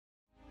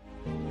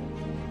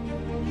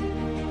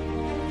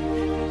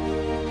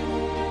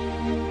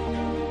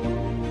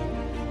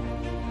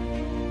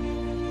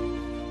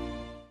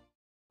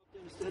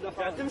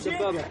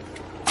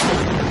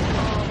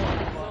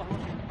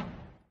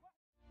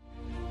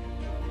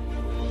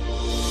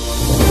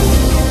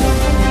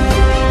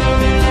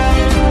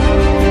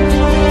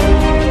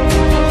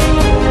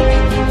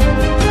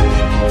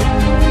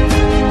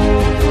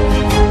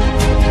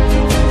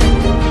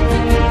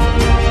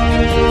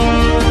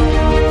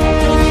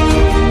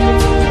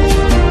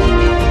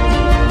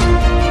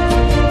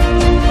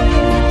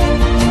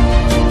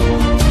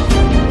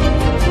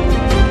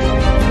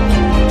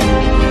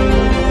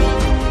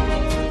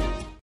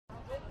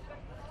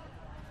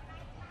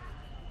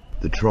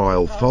The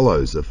trial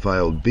follows a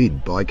failed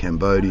bid by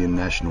Cambodian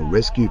National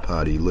Rescue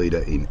Party leader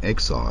in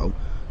exile,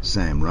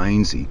 Sam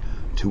Rainsy,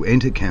 to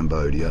enter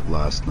Cambodia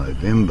last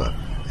November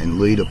and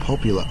lead a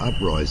popular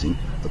uprising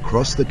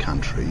across the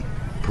country,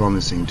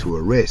 promising to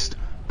arrest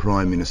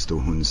Prime Minister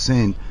Hun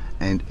Sen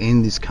and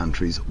end this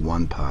country's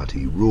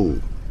one-party rule.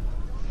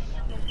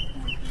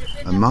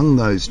 Among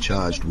those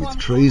charged with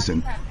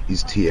treason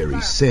is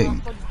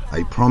Treason,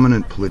 a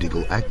prominent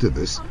political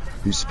activist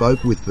who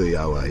spoke with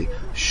VOA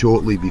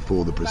shortly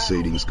before the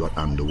proceedings got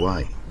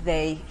underway.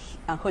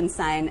 Hun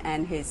Sen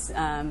and his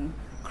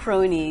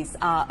cronies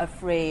are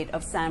afraid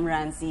of Sam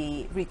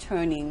Rainsy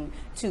returning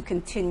to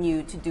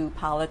continue to do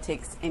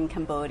politics in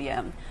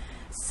Cambodia.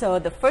 So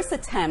the first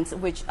attempt,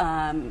 which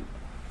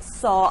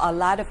saw a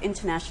lot of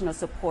international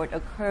support,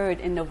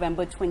 occurred in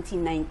November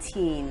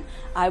 2019.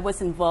 I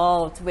was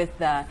involved with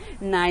the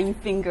Nine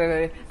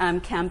Finger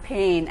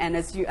campaign, and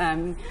as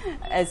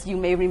you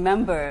may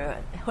remember,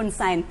 Hun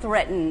Sen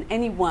threatened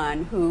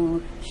anyone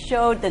who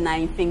showed the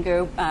Nine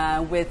Finger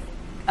with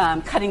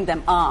cutting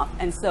them off,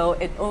 and so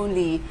it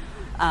only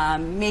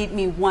made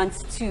me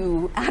want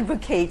to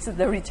advocate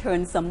the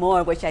return some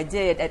more, which I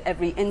did at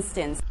every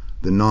instance.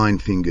 The Nine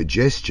Finger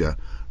gesture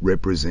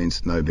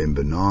represents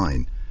November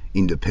 9,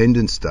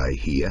 Independence Day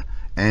here,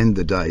 and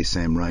the day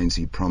Sam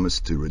Rainsy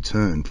promised to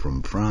return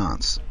from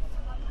France.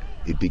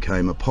 It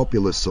became a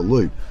popular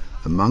salute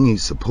among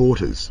his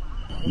supporters.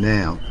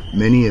 Now,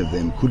 many of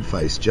them could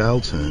face jail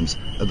terms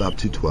of up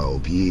to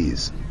 12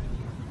 years.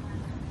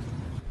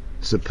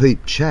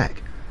 Sapit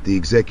Chak, the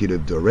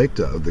executive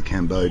director of the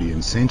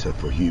Cambodian Centre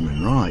for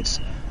Human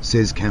Rights,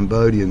 says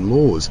Cambodian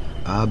laws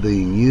are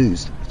being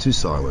used to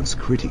silence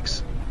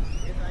critics.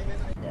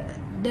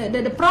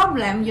 The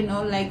problem,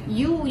 like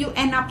you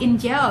end up in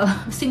jail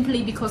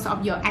simply because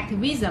of your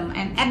activism,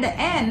 and at the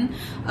end,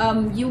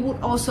 you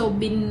would also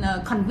been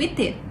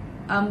convicted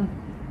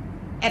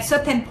at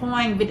certain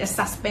point with a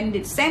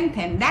suspended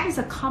sentence. That is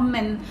a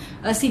common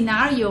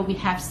scenario we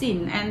have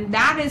seen, and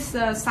that is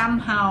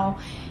somehow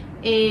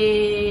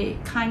a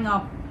kind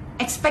of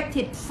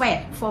expected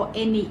fate for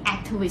any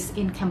activist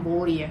in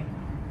Cambodia.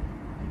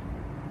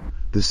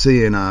 The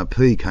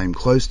CNRP came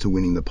close to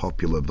winning the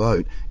popular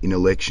vote in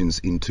elections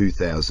in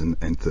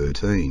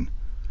 2013.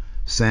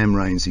 Sam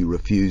Rainsy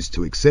refused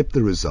to accept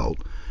the result,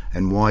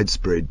 and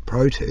widespread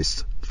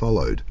protests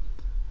followed.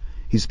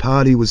 His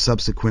party was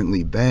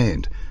subsequently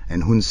banned,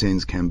 and Hun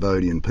Sen's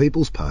Cambodian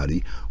People's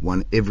Party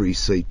won every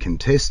seat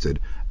contested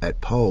at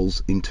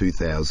polls in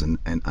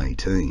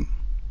 2018.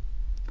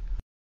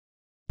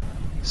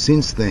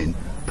 Since then,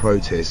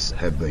 protests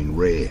have been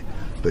rare,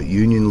 but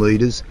union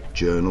leaders,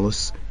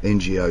 journalists,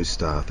 NGO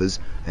staffers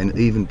and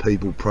even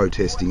people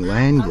protesting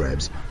land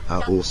grabs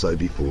are also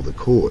before the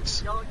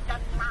courts.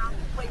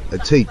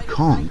 Atit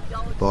Kong,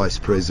 Vice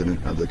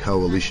President of the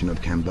Coalition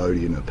of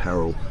Cambodian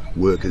Apparel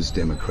Workers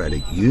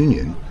Democratic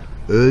Union,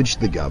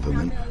 urged the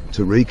government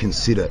to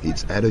reconsider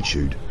its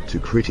attitude to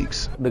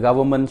critics. The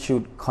government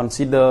should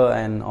consider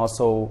and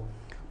also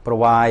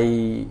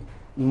provide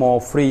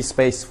more free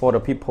space for the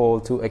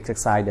people to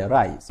exercise their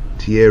rights.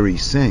 Thierry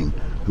Seng,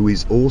 who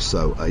is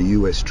also a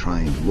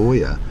US-trained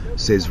lawyer,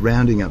 says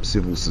rounding up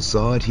civil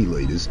society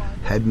leaders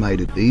had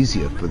made it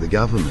easier for the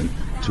government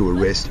to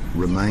arrest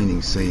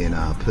remaining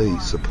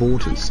CNRP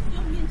supporters.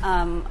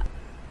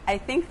 I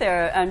think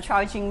they're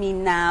charging me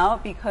now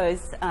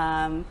because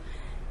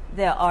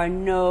there are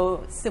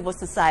no civil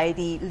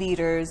society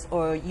leaders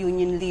or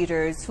union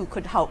leaders who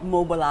could help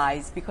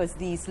mobilize, because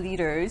these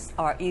leaders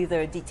are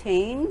either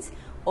detained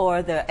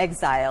or they're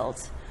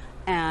exiled.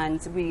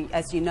 And we,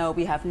 as you know,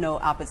 we have no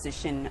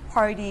opposition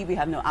party, we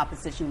have no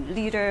opposition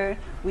leader,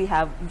 we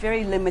have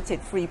very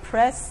limited free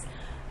press.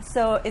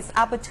 So it's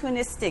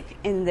opportunistic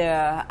in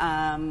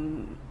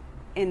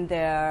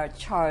their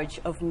charge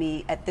of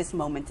me at this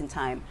moment in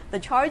time. The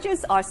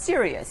charges are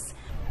serious.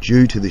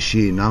 Due to the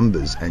sheer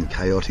numbers and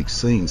chaotic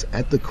scenes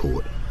at the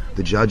court,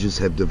 the judges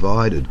have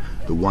divided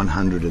the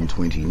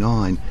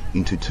 129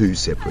 into two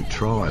separate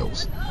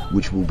trials,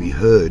 which will be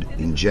heard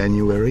in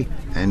January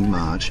and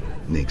March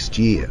next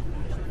year.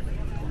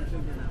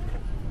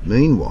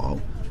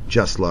 Meanwhile,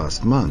 just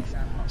last month,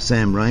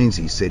 Sam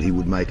Rainsy said he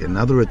would make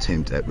another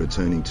attempt at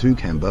returning to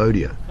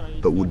Cambodia,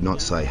 but would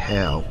not say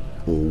how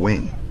or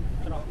when.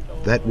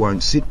 That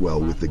won't sit well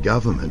with the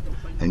government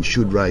and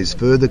should raise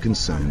further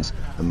concerns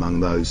among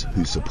those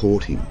who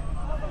support him.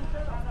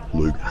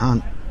 Luke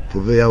Hunt for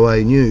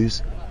VOA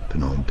News,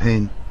 Phnom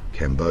Penh,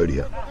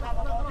 Cambodia.